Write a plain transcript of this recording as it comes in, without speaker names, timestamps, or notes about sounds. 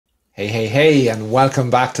Hey, and welcome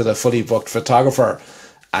back to the Fully Booked Photographer.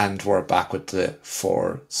 And we're back with the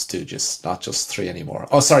Four Stooges, not just three anymore.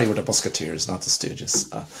 Oh, sorry, we're the Musketeers, not the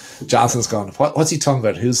Stooges. Jonathan's gone, what's he talking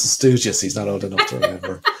about? Who's the Stooges? He's not old enough to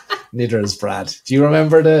remember. Neither is Brad. Do you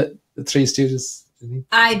remember the Three Stooges?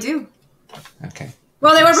 I do. Okay.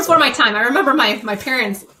 Well, they were before my time. I remember my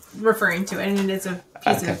parents referring to it, and it is a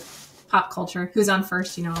piece of pop culture. Who's on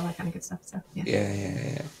first, all that kind of good stuff. So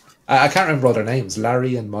Yeah. I can't remember all their names.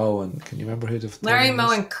 Larry and Moe, and can you remember who the Larry,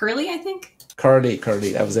 Moe, and Curly, I think. Curly.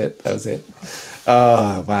 That was it.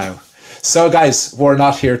 Oh, wow. So, guys, we're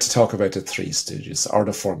not here to talk about the Three Stooges or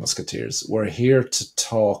the Four Musketeers. We're here to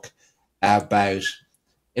talk about.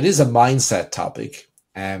 It is a mindset topic,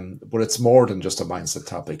 but it's more than just a mindset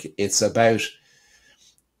topic. It's about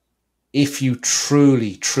if you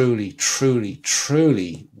truly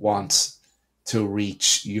want to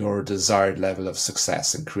reach your desired level of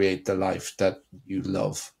success and create the life that you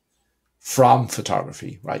love from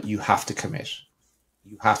photography, right? You have to commit.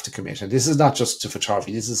 You have to commit. And this is not just to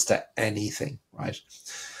photography, this is to anything, right?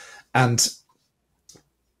 And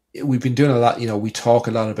we've been doing a lot, we talk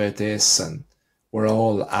a lot about this, and we're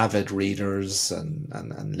all avid readers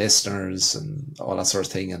and listeners and all that sort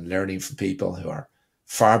of thing, and learning from people who are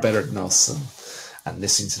far better than us and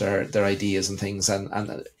listening to their ideas and things.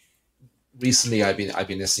 And recently I've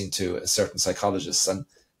been listening to a certain psychologist, and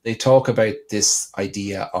they talk about this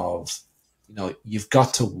idea of, you've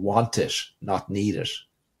got to want it, not need it.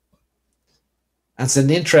 And it's an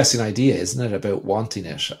interesting idea, isn't it, about wanting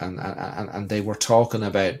it? And they were talking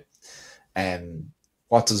about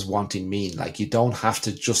what does wanting mean? Like, you don't have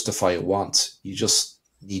to justify a want. You just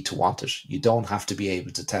need to want it. You don't have to be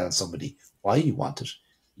able to tell somebody why you want it.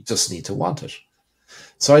 You just need to want it.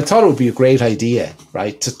 So I thought it would be a great idea,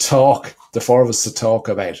 right, the four of us to talk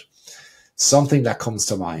about something that comes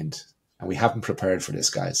to mind. And we haven't prepared for this,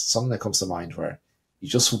 guys. Something that comes to mind where you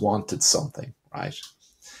just wanted something, right?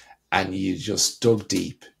 And you just dug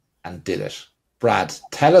deep and did it. Brad,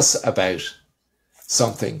 tell us about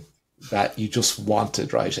something that you just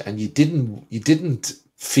wanted, right? And you didn't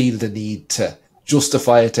feel the need to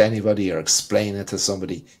justify it to anybody or explain it to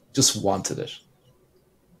somebody. You just wanted it.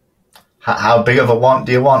 How big of a want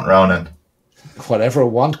do you want, Ronan? Whatever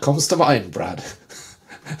want comes to mind, Brad.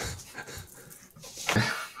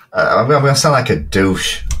 I'm going to sound like a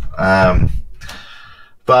douche. But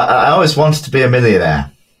I always wanted to be a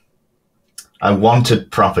millionaire. I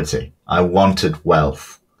wanted property. I wanted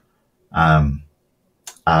wealth. And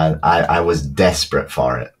I was desperate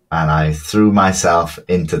for it. And I threw myself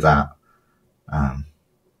into that.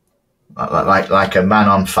 Like a man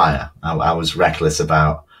on fire. I was reckless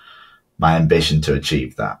about my ambition to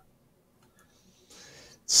achieve that.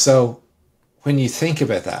 So when you think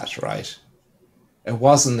about that, right, it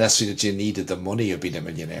wasn't necessarily that you needed the money of being a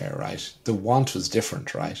millionaire, right? The want was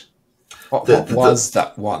different, right? What was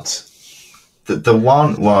that want? The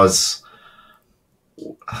want was,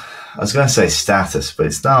 I was going to say status, but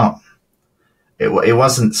it's not. It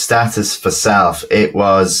wasn't status for self. It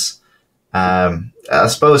was, I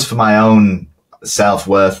suppose, for my own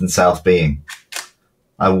self-worth and self-being.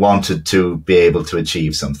 I wanted to be able to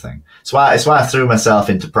achieve something. It's why I threw myself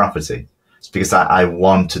into property. It's because I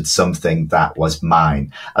wanted something that was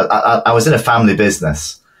mine. I was in a family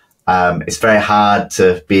business. It's very hard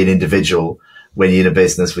to be an individual when you're in a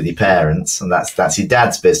business with your parents, and that's your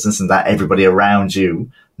dad's business, and that everybody around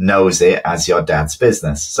you knows it as your dad's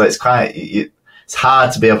business. So it's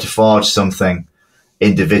hard to be able to forge something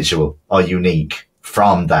individual or unique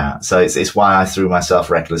from that. So it's why I threw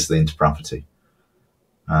myself recklessly into property.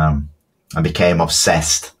 I became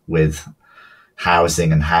obsessed with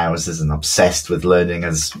housing and houses, and obsessed with learning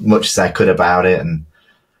as much as I could about it, and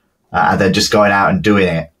then just going out and doing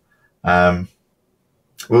it,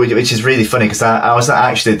 which is really funny because I wasn't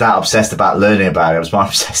actually that obsessed about learning about it. I was more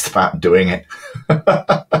obsessed about doing it.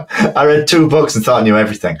 I read 2 books and thought I knew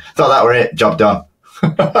everything. Thought that were it. Job done.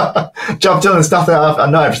 Job done. There's nothing. I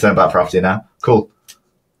know everything about property now. Cool.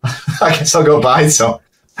 I guess I'll go buy some.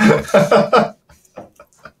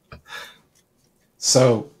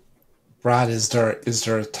 So, Brad, is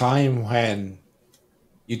there a time when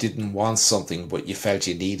you didn't want something but you felt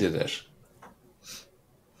you needed it?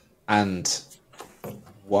 And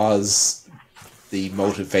was the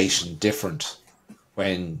motivation different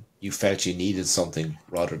when you felt you needed something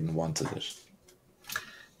rather than wanted it?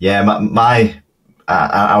 Yeah,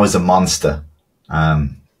 I was a monster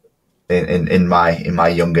in my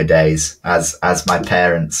younger days, as my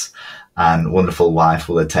parents and wonderful wife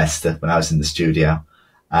will attest to when I was in the studio.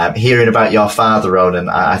 Hearing about your father, Ronan,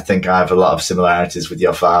 I think I have a lot of similarities with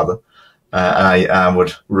your father, and I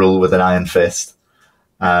would rule with an iron fist.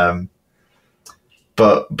 But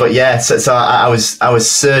yeah, so I was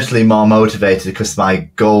certainly more motivated because my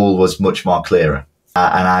goal was much more clearer,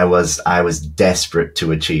 and I was desperate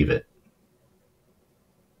to achieve it.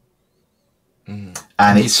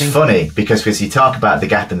 And it's funny because you talk about the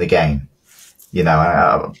gap in the game, you know,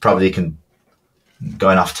 I probably can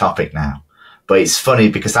going off topic now, but it's funny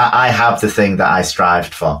because I have the thing that I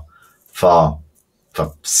strived for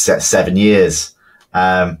 7 years.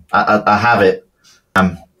 I have it.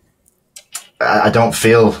 I don't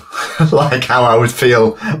feel like how I would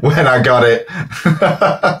feel when I got it.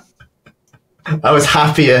 I was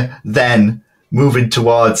happier then moving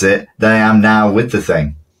towards it than I am now with the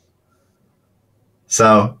thing.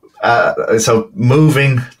 So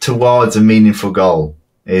moving towards a meaningful goal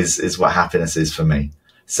is what happiness is for me.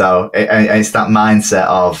 So it's that mindset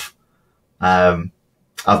of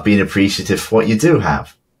being appreciative for what you do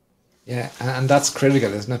have. Yeah, and that's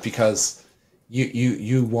critical, isn't it? Because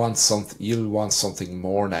you want something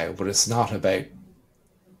more now, but it's not about,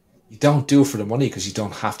 you don't do it for the money because you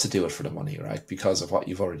don't have to do it for the money, right? Because of what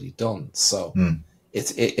you've already done. So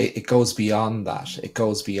it goes beyond that. It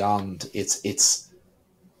goes beyond it's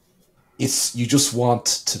you just want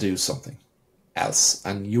to do something else,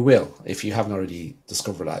 and you will. If you haven't already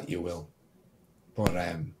discovered that, you will. But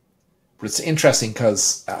it's interesting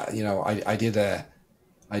because you know, I did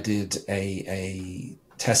a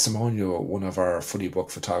testimonial of one of our fully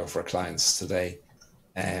booked photographer clients today,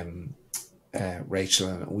 Rachel,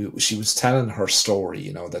 and she was telling her story,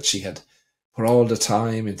 you know, that she had put all the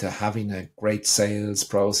time into having a great sales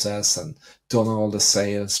process and done all the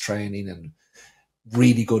sales training and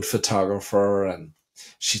really good photographer, and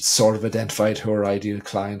she'd sort of identified who her ideal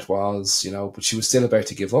client was, you know, but she was still about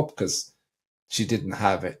to give up because she didn't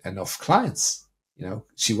have enough clients, you know,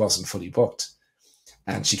 she wasn't fully booked.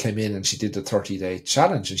 And she came in and she did the 30-day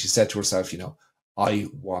challenge, and she said to herself, you know, I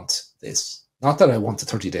want this. Not that I want the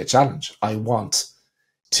 30-day challenge. I want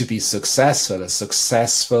to be successful, a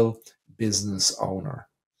successful business owner.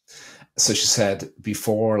 So she said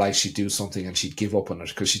before, like, she'd do something and she'd give up on it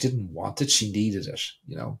because she didn't want it. She needed it,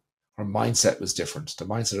 you know. Her mindset was different. The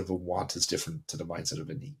mindset of a want is different to the mindset of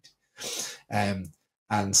a need. And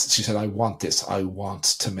she said, I want this. I want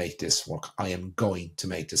to make this work. I am going to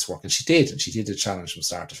make this work. And she did. And she did the challenge from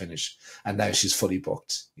start to finish. And now she's fully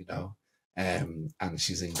booked, you know. And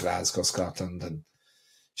she's in Glasgow, Scotland. And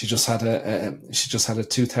she just had a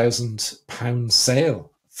 £2,000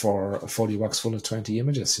 sale for a Folio box full of 20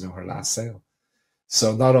 images, you know, her last sale.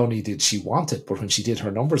 So not only did she want it, but when she did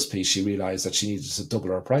her numbers piece, she realized that she needed to double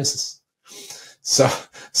her prices. So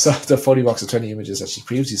the Folio box of 20 images that she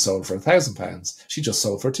previously sold for £1,000, she just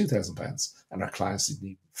sold for £2,000, and her clients didn't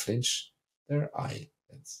even flinch their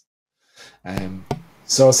eyelids.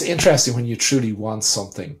 So it's interesting when you truly want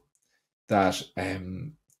something that,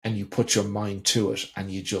 and you put your mind to it and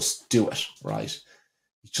you just do it, right?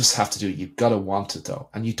 You just have to do it. You've got to want it though,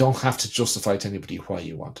 and you don't have to justify to anybody why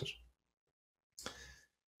you want it.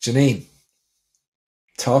 Janine,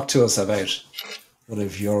 talk to us about one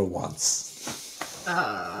of your wants.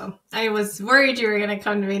 I was worried you were going to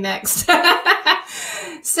come to me next.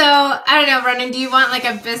 So, I don't know, Brendan, do you want like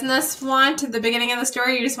a business want at the beginning of the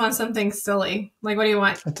story, or you just want something silly? Like, what do you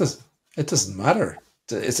want? It doesn't matter.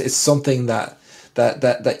 It's something that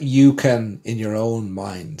you can, in your own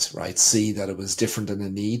mind, right, see that it was different than a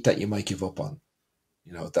need that you might give up on.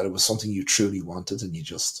 You know, that it was something you truly wanted and you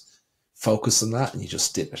just focused on that and you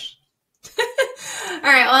just did it. All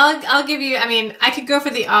right, well, I'll give you, I mean, I could go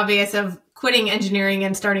for the obvious of quitting engineering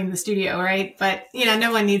and starting the studio, right? But, you know,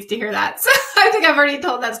 no one needs to hear that. So I think I've already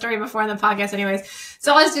told that story before on the podcast anyways.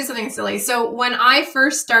 So I'll just do something silly. So when I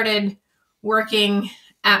first started working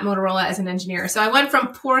at Motorola as an engineer, so I went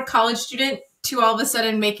from poor college student to all of a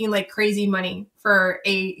sudden making like crazy money for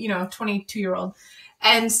a, you know, 22-year-old.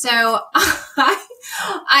 And so I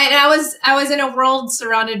was in a world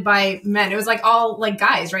surrounded by men. It was like all like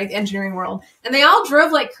guys, right? The engineering world. And they all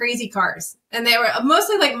drove like crazy cars. And they were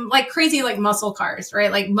mostly like crazy, like muscle cars,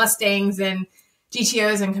 right? Like Mustangs and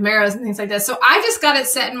GTOs and Camaros and things like that. So I just got it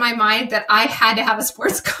set in my mind that I had to have a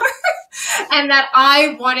sports car and that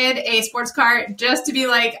I wanted a sports car just to be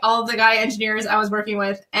like all the guy engineers I was working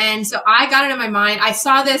with. And so I got it in my mind. I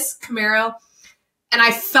saw this Camaro and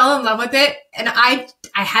I fell in love with it. And I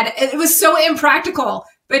had, it was so impractical,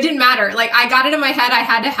 but it didn't matter. Like I got it in my head. I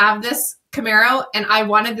had to have this Camaro and I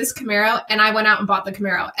wanted this Camaro and I went out and bought the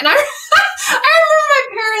Camaro. And I remember my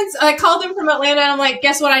parents, I called them from Atlanta and I'm like,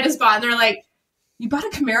 guess what I just bought? And they're like, you bought a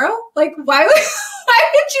Camaro? Like, why why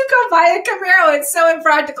would you go buy a Camaro? It's so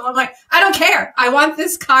impractical. I'm like, I don't care. I want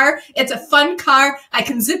this car. It's a fun car. I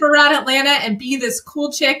can zip around Atlanta and be this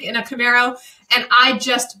cool chick in a Camaro. And I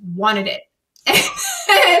just wanted it.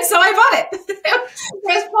 And so I bought it. It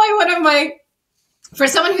was probably one of my, for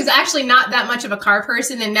someone who's actually not that much of a car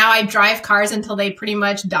person, and now I drive cars until they pretty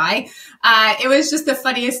much die. It was just the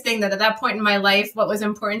funniest thing that at that point in my life, what was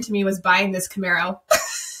important to me was buying this Camaro.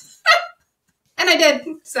 And I did.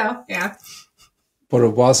 So, yeah. But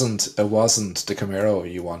it wasn't the Camaro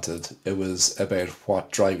you wanted. It was about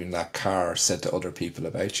what driving that car said to other people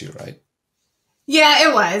about you, right? Yeah,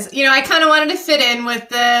 it was. You know, I kind of wanted to fit in with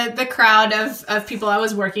the crowd of people I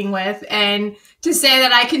was working with, and to say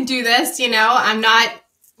that I can do this, you know, I'm not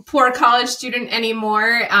a poor college student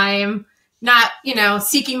anymore. I'm not, you know,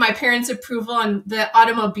 seeking my parents' approval on the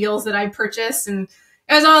automobiles that I purchased, and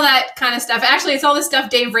it was all that kind of stuff. Actually, it's all the stuff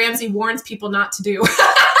Dave Ramsey warns people not to do.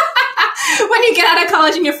 When you get out of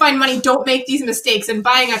college and you find money, don't make these mistakes, and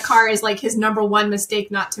buying a car is like his number one mistake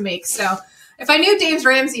not to make. So if I knew Dave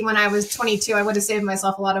Ramsey when I was 22, I would have saved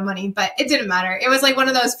myself a lot of money, but it didn't matter. It was like one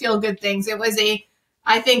of those feel-good things. It was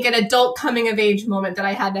I think, an adult coming-of-age moment that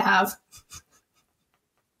I had to have.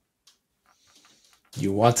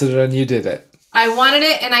 You wanted it and you did it. I wanted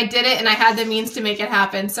it and I did it, and I had the means to make it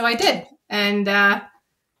happen, so I did. And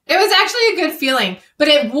it was actually a good feeling, but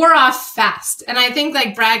it wore off fast. And I think,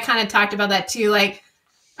 like, Brad kind of talked about that too. Like,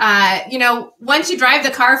 you know, once you drive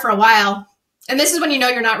the car for a while, and this is when you know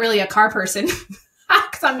you're not really a car person,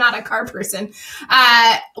 because I'm not a car person.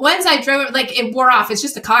 Once I drove it, like, it wore off. It's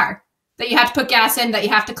just a car that you have to put gas in, that you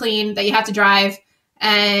have to clean, that you have to drive.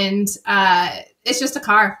 And it's just a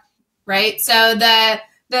car, right? So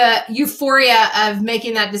the euphoria of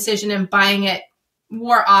making that decision and buying it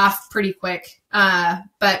wore off pretty quick.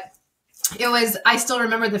 But I still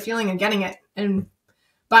remember the feeling of getting it and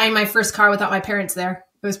buying my first car without my parents there.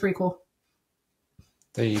 It was pretty cool.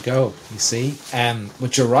 There you go. You see,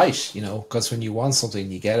 but you're right. You know, because when you want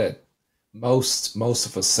something, you get it. Most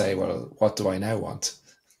of us say, "Well, what do I now want?"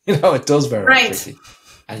 You know, it does wear off quickly,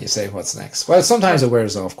 and you say, "What's next?" Well, sometimes it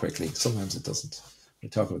wears off quickly. Sometimes it doesn't. We'll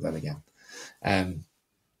talk about that again.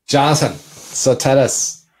 Jonathan, so tell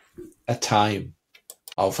us a time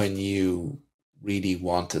of when you really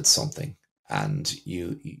wanted something and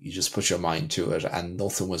you just put your mind to it, and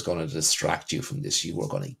nothing was going to distract you from this. You were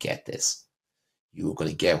going to get this. You were going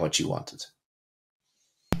to get what you wanted.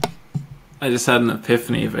 I just had an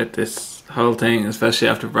epiphany about this whole thing, especially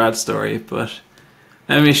after Brad's story. But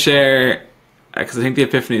let me share, because I think the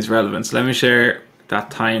epiphany is relevant. So let me share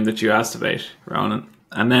that time that you asked about, Ronan.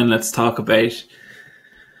 And then let's talk about...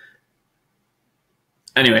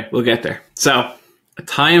 Anyway, we'll get there. So, a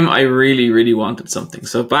time I really, really wanted something.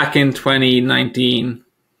 So back in 2019,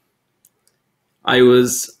 I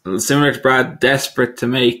was, similar to Brad, desperate to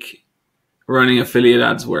make running affiliate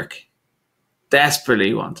ads work.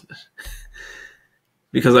 Desperately wanted it.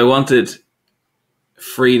 Because I wanted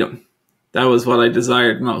freedom. That was what I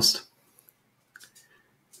desired most.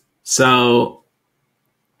 So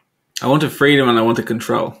I wanted freedom and I wanted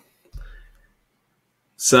control.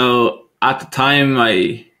 So at the time,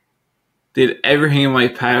 I did everything in my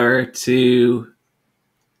power to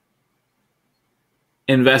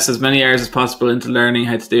invest as many hours as possible into learning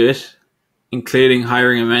how to do it, including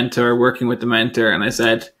hiring a mentor, working with the mentor. And I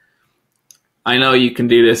said, I know you can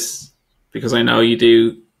do this because I know you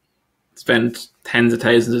do spend tens of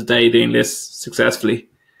thousands a day doing this successfully.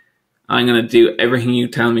 I'm going to do everything you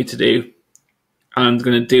tell me to do. And I'm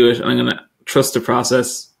going to do it. And I'm going to trust the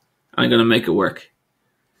process. And I'm going to make it work.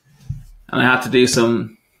 And I had to do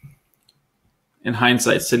some, in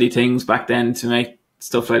hindsight, silly things back then to make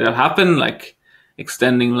stuff like that happen, like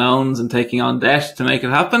extending loans and taking on debt to make it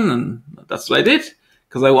happen. And that's what I did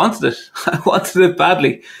because I wanted it. I wanted it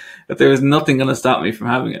badly, that there was nothing going to stop me from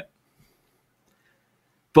having it.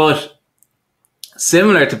 But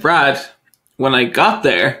similar to Brad, when I got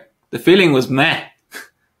there, the feeling was meh.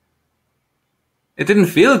 It didn't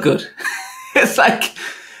feel good. It's like,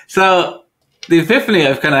 so the epiphany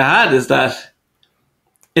I've kind of had is that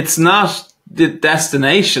it's not the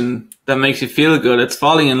destination that makes you feel good. It's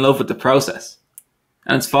falling in love with the process.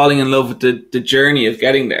 And it's falling in love with the journey of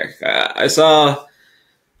getting there. I saw,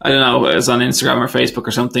 I don't know, it was on Instagram or Facebook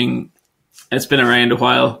or something. It's been around a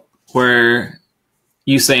while, where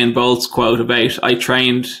Usain Bolt's quote about, I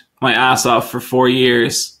trained my ass off for 4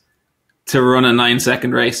 years to run a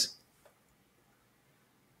 9-second race.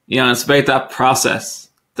 You know, it's about that process,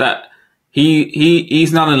 that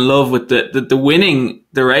he's not in love with the winning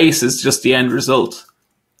the race is just the end result.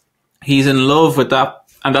 He's in love with that,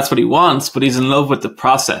 and that's what he wants, but he's in love with the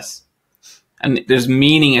process. and there's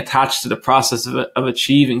meaning attached to the process of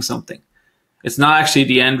achieving something. It's not actually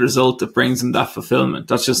the end result that brings him that fulfillment.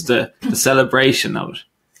 That's just the celebration of it.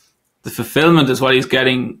 The fulfillment is what he's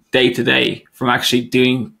getting day to day from actually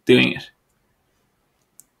doing it.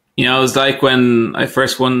 You know, it was like when I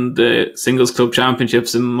first won the singles club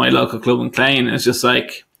championships in my local club in Clane. It's just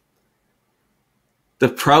like the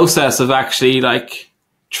process of actually like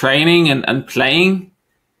training and playing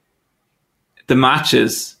the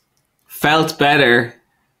matches felt better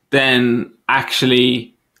than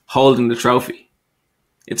actually holding the trophy.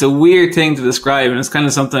 It's a weird thing to describe, and it's kind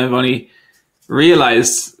of something I've only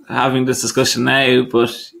realized having this discussion now.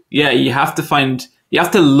 But yeah, you have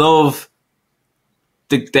to love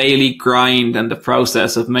the daily grind and the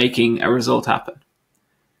process of making a result happen.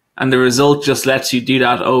 And the result just lets you do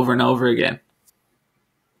that over and over again.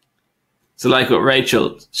 So like with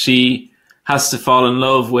Rachel, she has to fall in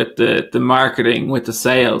love with the marketing, with the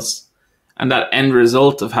sales. And that end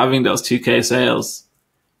result of having those 2K sales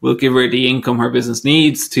will give her the income her business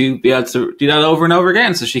needs to be able to do that over and over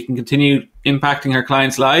again, so she can continue impacting her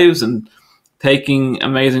clients' lives and taking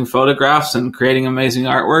amazing photographs and creating amazing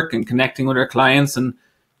artwork and connecting with her clients and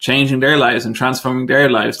changing their lives and transforming their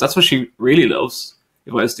lives. That's what she really loves,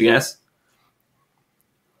 if I was to guess.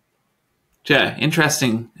 Yeah,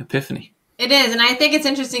 interesting epiphany. It is. And I think it's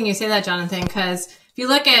interesting you say that, Jonathan, because if you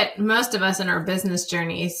look at most of us in our business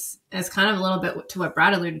journeys, it's kind of a little bit to what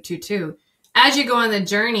Brad alluded to too. As you go on the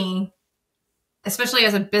journey, especially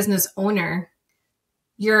as a business owner,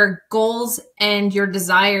 your goals and your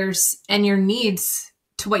desires and your needs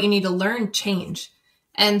to what you need to learn change.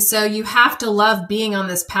 And so you have to love being on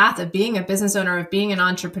this path of being a business owner, of being an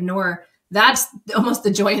entrepreneur. That's almost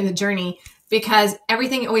the joy in the journey, because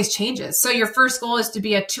everything always changes. So your first goal is to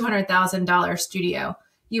be a $200,000 studio.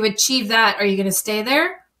 You achieve that. Are you going to stay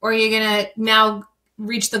there? Or are you going to now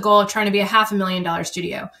reach the goal of trying to be a $500,000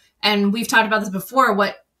 studio? And we've talked about this before.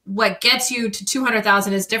 What gets you to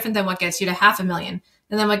 200,000 is different than what gets you to 500,000.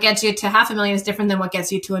 And then what gets you to 500,000 is different than what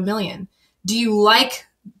gets you to 1 million. Do you like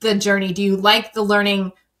the journey? Do you like the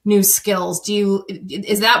learning new skills?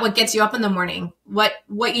 Is that what gets you up in the morning? What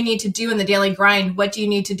you need to do in the daily grind? What do you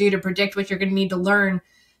need to do to predict what you're going to need to learn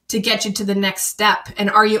to get you to the next step? And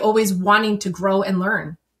are you always wanting to grow and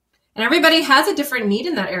learn? And everybody has a different need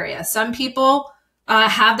in that area. Some people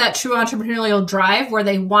have that true entrepreneurial drive where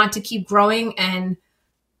they want to keep growing and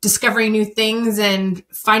discovering new things and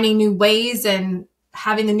finding new ways and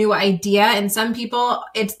having the new idea. And some people,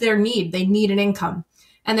 it's their need. They need an income.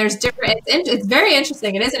 And there's different, it's very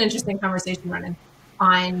interesting. It is an interesting conversation running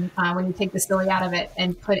on when you take the silly out of it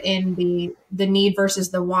and put in the need versus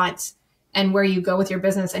the want, and where you go with your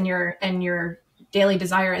business and your daily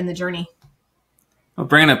desire in the journey. Well,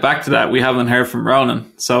 bringing it back to that, we haven't heard from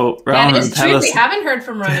Ronan. So Ronan, it's true. We haven't heard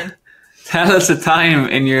from Ronan. Tell us a time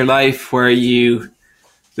in your life where you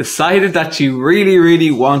decided that you really, really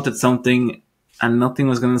wanted something and nothing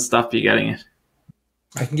was going to stop you getting it.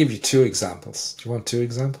 I can give you 2 examples. Do you want 2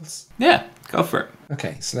 examples? Yeah, go for it.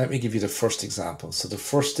 Okay, so let me give you the first example. So the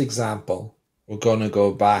first example, we're going to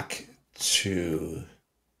go back to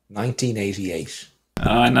 1988. Oh,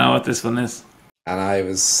 I know what this one is. And I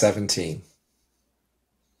was 17.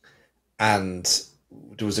 And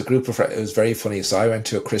there was a group of, it was very funny. So I went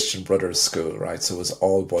to a Christian Brothers school, right? So it was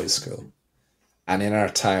all boys school. And in our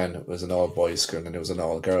town, it was an all boys school and it was an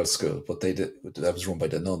all girls school, but that was run by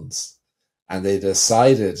the nuns. And they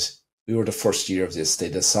decided, we were the first year of this, they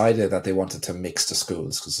decided that they wanted to mix the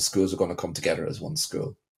schools because the schools were going to come together as one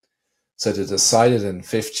school. So they decided in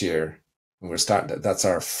 5th year, and we're starting, that's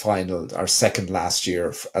our second last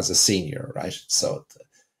year as a senior, right? So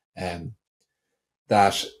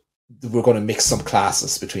that we're going to mix some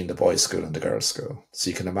classes between the boys' school and the girls' school. So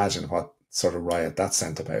you can imagine what sort of riot that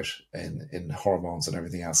sent about in hormones and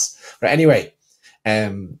everything else. But anyway,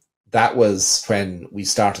 that was when we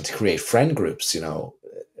started to create friend groups,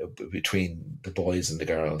 between the boys and the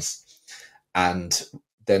girls. And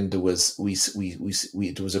then there was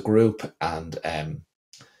there was a group, and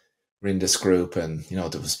we're in this group, and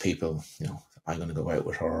there was people, I'm going to go out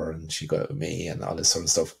with her and she go out with me and all this sort of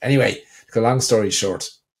stuff. Anyway, to cut a long story short,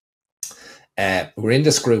 we're in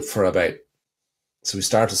this group for so we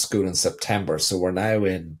started school in September, so we're now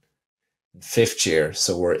in 5th year,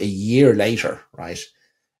 so we're a year later, right?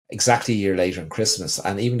 Exactly a year later in Christmas.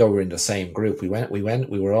 And even though we're in the same group, we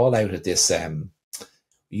were all out at this,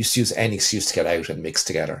 we used to use any excuse to get out and mix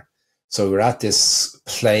together. So we were at this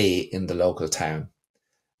play in the local town.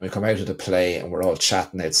 We come out of the play and we're all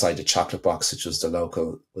chatting outside the Chocolate Box, which was the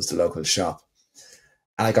local shop.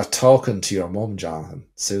 And I got talking to your mum, Jonathan,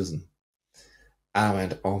 Susan. And I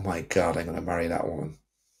went, oh my God, I'm going to marry that woman.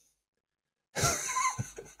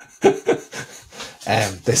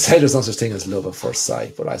 They say there's no such thing as love at first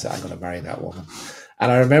sight, but I said, I'm going to marry that woman.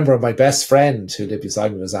 And I remember my best friend who lived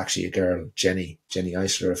beside me was actually a girl, Jenny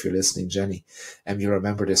Eichler, if you're listening, Jenny. And you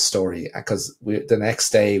remember this story because the next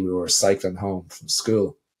day we were cycling home from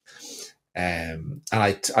school. And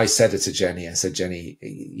I said it to Jenny. I said, Jenny,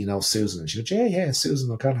 you know Susan? And she goes, yeah, Susan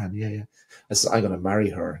O'Callaghan, yeah. I said, I'm going to marry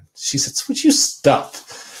her. She said, would you stop?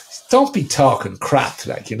 Don't be talking crap.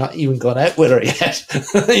 Like, you're not even gone out with her yet.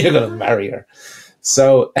 You're going to marry her.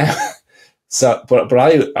 So, but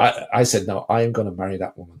I said, no, I am going to marry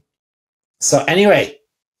that woman. So anyway,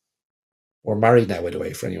 we're married now, by the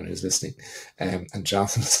way, for anyone who's listening. And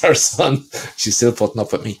Jonathan is our son. She's still putting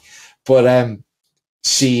up with me. But, but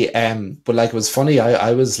like, it was funny.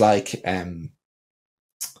 I was like, I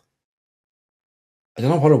don't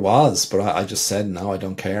know what it was, but I just said, no, I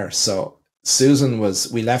don't care. So Susan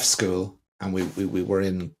we left school and we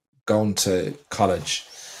were going to college.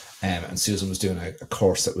 And Susan was doing a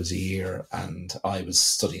course that was a year, and I was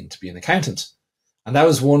studying to be an accountant. And that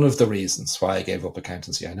was one of the reasons why I gave up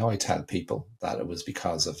accountancy. I know I tell people that it was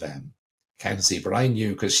because of accountancy, but I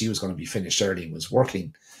knew because she was going to be finished early and was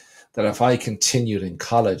working, that if I continued in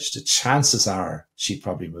college, the chances are she'd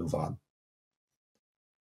probably move on.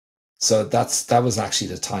 So that was actually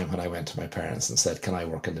the time when I went to my parents and said, can I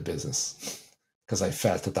work in the business? Because I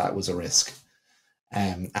felt that was a risk.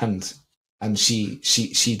 And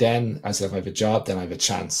she then, I said, if I have a job, then I have a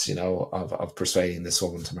chance, of persuading this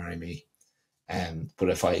woman to marry me. But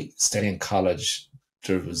if I stay in college,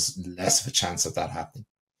 there was less of a chance of that happening.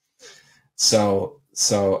 So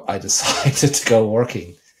I decided to go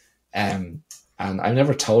working. And I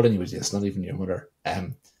never told anybody this, not even your mother.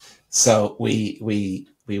 So we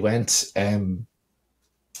went.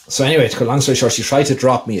 So anyway, to cut a long story short, she tried to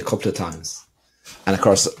drop me a couple of times. And of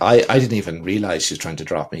course, I didn't even realize she was trying to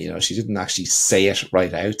drop me. She didn't actually say it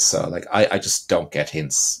right out. So like, I just don't get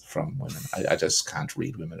hints from women. I just can't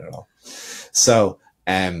read women at all. So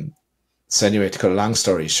anyway, to cut a long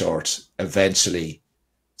story short, eventually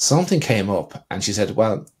something came up and she said,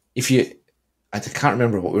 well, I can't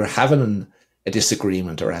remember, but we were having a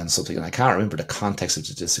disagreement around something, and I can't remember the context of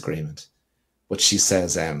the disagreement. But she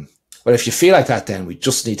says, well, if you feel like that, then we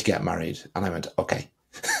just need to get married. And I went, okay.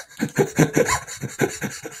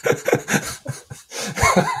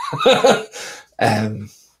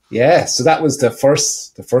 Yeah, so that was the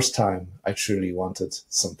first time I truly wanted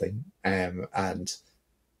something. And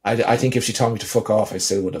I think if she told me to fuck off, I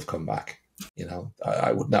still would have come back.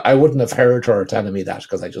 I wouldn't have heard her telling me that,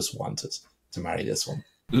 because I just wanted to marry this one.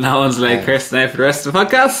 No one's like cursing out for the rest of the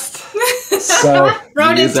podcast. So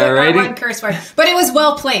Ronan took that one curse word, but it was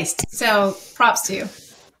well placed. So props to you.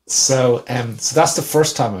 So that's the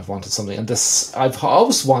first time I've wanted something, and I've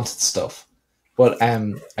always wanted stuff, but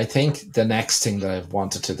I think the next thing that I've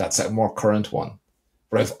wanted to, that's a more current one,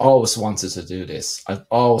 but I've always wanted to do this. I've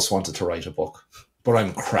always wanted to write a book, but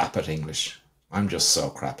I'm crap at English. I'm just so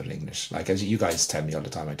crap at English. Like, as you guys tell me all the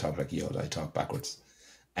time, I talk like Yoda. I talk backwards.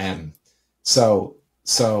 But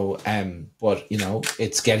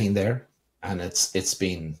it's getting there, and it's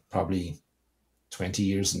been probably 20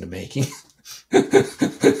 years in the making.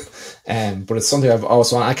 But it's something I've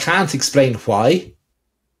always wanted. I can't explain why,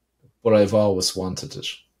 but I've always wanted it,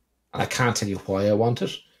 and I can't tell you why I want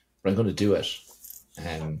it, but I'm going to do it.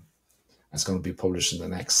 It's going to be published in the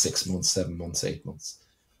next 6 months, 7 months, 8 months.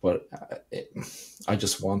 But I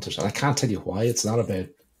just want it, and I can't tell you why. It's not about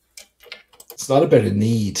a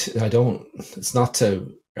need. It's not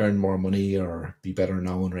to earn more money or be better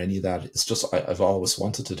known or any of that. It's just I've always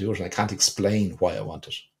wanted to do it, and I can't explain why I want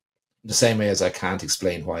it. In the same way as I can't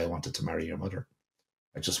explain why I wanted to marry your mother.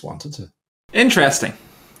 I just wanted to. Interesting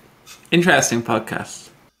podcast.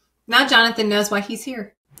 Now Jonathan knows why he's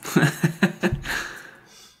here.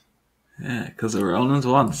 Yeah, because of Ronan's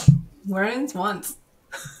wants. Ronan's wants.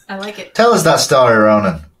 I like it. Tell us that story,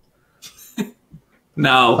 Ronan.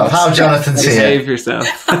 No. Of how Jonathan's here. Save yourself.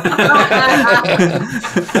 No,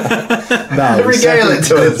 regale it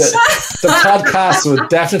to us. The podcast would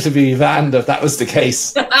definitely be banned if that was the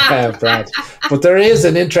case, Brad. But there is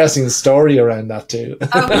an interesting story around that too. No.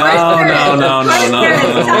 We're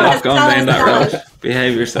not going down that road.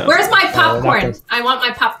 Behave yourself. Where's my popcorn? I want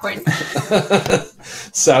my popcorn.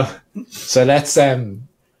 So let's.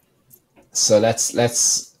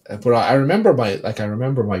 But I remember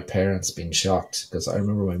my parents being shocked, because I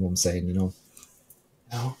remember my mum saying,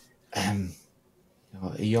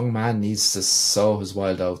 a young man needs to sow his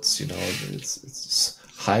wild oats. It's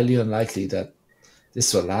highly unlikely that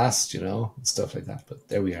this will last. And stuff like that. But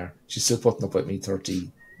there we are. She's still putting up with me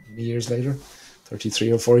 30 years later,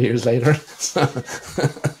 33 or 4 years later.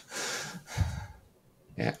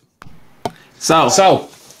 Yeah. So,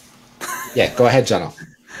 yeah, go ahead, Jono.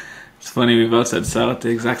 It's funny we both said so at the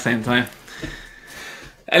exact same time.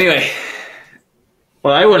 Anyway,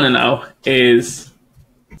 what I want to know is,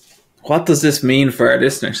 what does this mean for our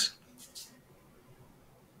listeners?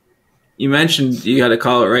 You mentioned you had a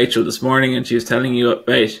call with Rachel this morning and she was telling you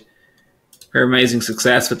about her amazing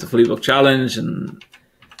success with the Fully Booked Challenge and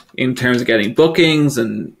in terms of getting bookings,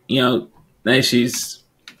 and now she's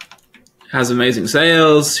has amazing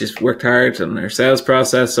sales. She's worked hard on her sales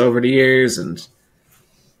process over the years, and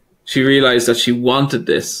she realized that she wanted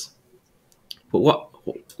this. But what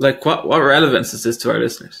relevance is this to our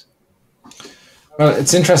listeners? Well,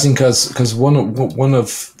 it's interesting because one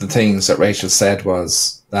of the things that Rachel said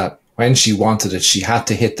was that when she wanted it, she had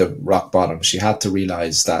to hit the rock bottom. She had to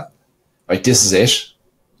realize that, right, this is it.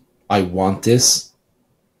 I want this.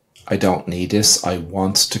 I don't need this. I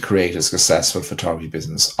want to create a successful photography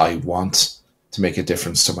business. I want to make a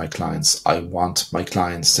difference to my clients. I want my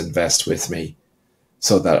clients to invest with me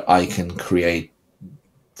so that I can create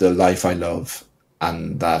the life I love,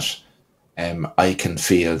 and that I can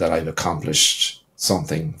feel that I've accomplished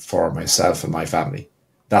something for myself and my family.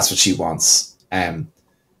 That's what she wants.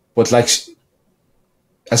 But as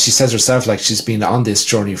she says herself, she's been on this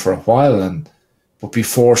journey for a while, but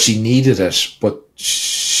before she needed it, but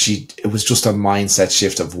it was just a mindset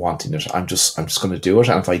shift of wanting it. I'm just going to do it,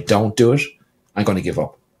 and if I don't do it, I'm going to give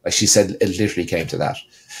up. Like she said, it literally came to that.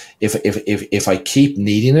 If I keep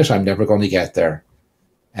needing it, I'm never going to get there.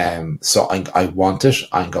 So I want it.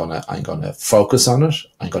 I'm gonna focus on it.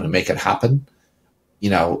 I'm gonna make it happen.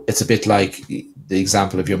 It's a bit like the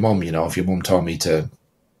example of your mum. If your mum told me to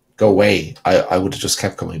go away, I would have just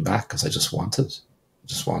kept coming back because I just wanted it.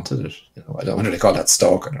 I don't want to call that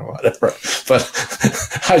stalking or whatever,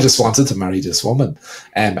 but I just wanted to marry this woman.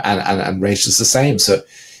 And Rachel's the same. So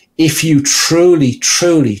if you truly,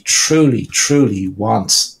 truly, truly, truly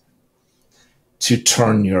want to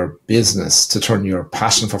turn your business, to turn your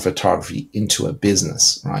passion for photography into a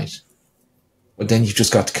business, right? Well, then you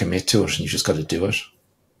just got to commit to it, and you just got to do it.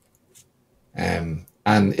 And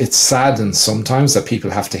it's sad, and sometimes that people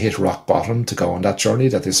have to hit rock bottom to go on that journey,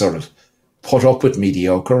 that they sort of put up with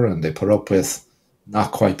mediocre and they put up with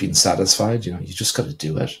not quite being satisfied. You just got to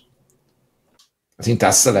do it. I think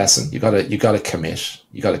that's the lesson. You got to commit.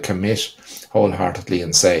 You got to commit wholeheartedly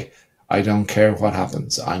and say, I don't care what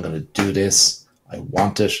happens. I'm going to do this. I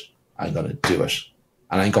want it. I'm going to do it.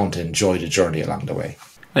 And I'm going to enjoy the journey along the way.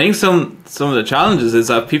 I think some of the challenges is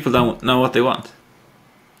that people don't know what they want.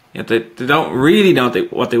 They don't really know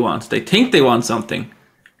what they want. They think they want something.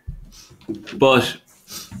 But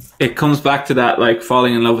it comes back to that,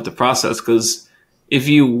 falling in love with the process. Because if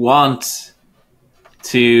you want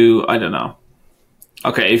to, I don't know.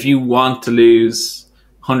 Okay, if you want to lose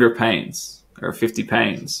 100 pounds or 50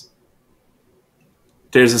 pounds,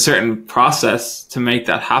 there's a certain process to make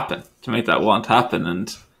that happen, to make that want happen.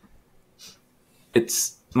 And it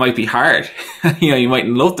might be hard. You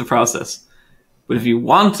mightn't love the process, but if you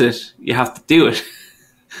want it, you have to do it.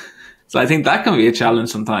 So I think that can be a challenge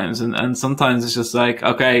sometimes. And sometimes it's just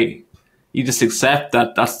okay, you just accept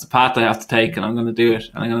that that's the path I have to take, and I'm going to do it.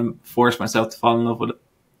 And I'm going to force myself to fall in love with it.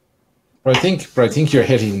 But I think you're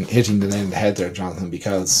hitting the nail on the head there, Jonathan,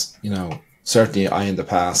 because, certainly I in the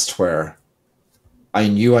past where I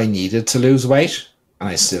knew I needed to lose weight, and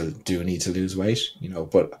I still do need to lose weight,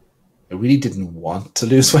 but I really didn't want to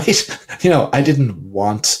lose weight. I didn't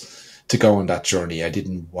want to go on that journey. I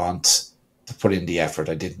didn't want to put in the effort.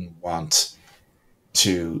 I didn't want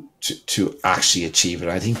to actually achieve it.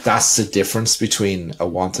 I think that's the difference between a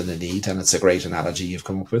want and a need, and it's a great analogy you've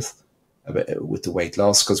come up with the weight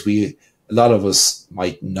loss, because a lot of us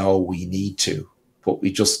might know we need to, but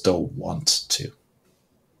we just don't want to.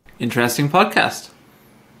 Interesting podcast.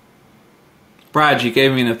 Brad, you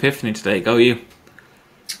gave me an epiphany today. Go you.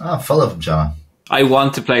 Oh, full of them, John. I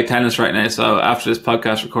want to play tennis right now, so after this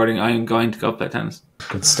podcast recording, I am going to go play tennis.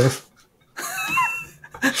 Good stuff.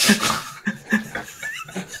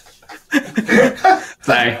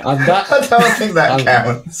 Sorry. I don't think that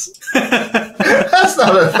counts. That's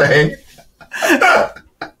not a thing.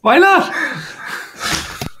 Why not?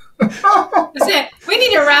 That's it. We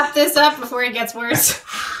need to wrap this up before it gets worse.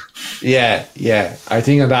 Yeah. I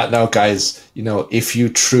think on that note, guys, if you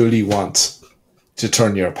truly want to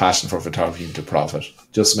turn your passion for photography into profit,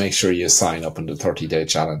 just make sure you sign up on the 30-day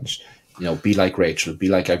challenge. Be like Rachel, be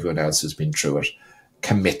like everyone else who's been through it.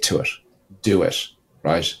 Commit to it. Do it,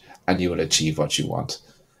 right? And you will achieve what you want.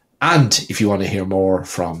 And if you want to hear more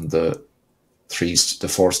from the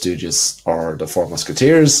Four Stooges or the Four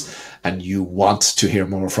Musketeers, and you want to hear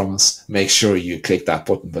more from us, make sure you click that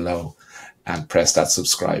button below and press that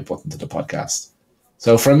subscribe button to the podcast.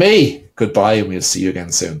 So from me, goodbye, and we'll see you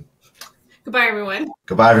again soon. Goodbye, everyone.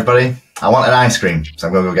 Goodbye, everybody. I want an ice cream, so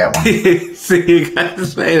I'm going to go get one. See you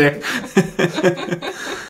guys later.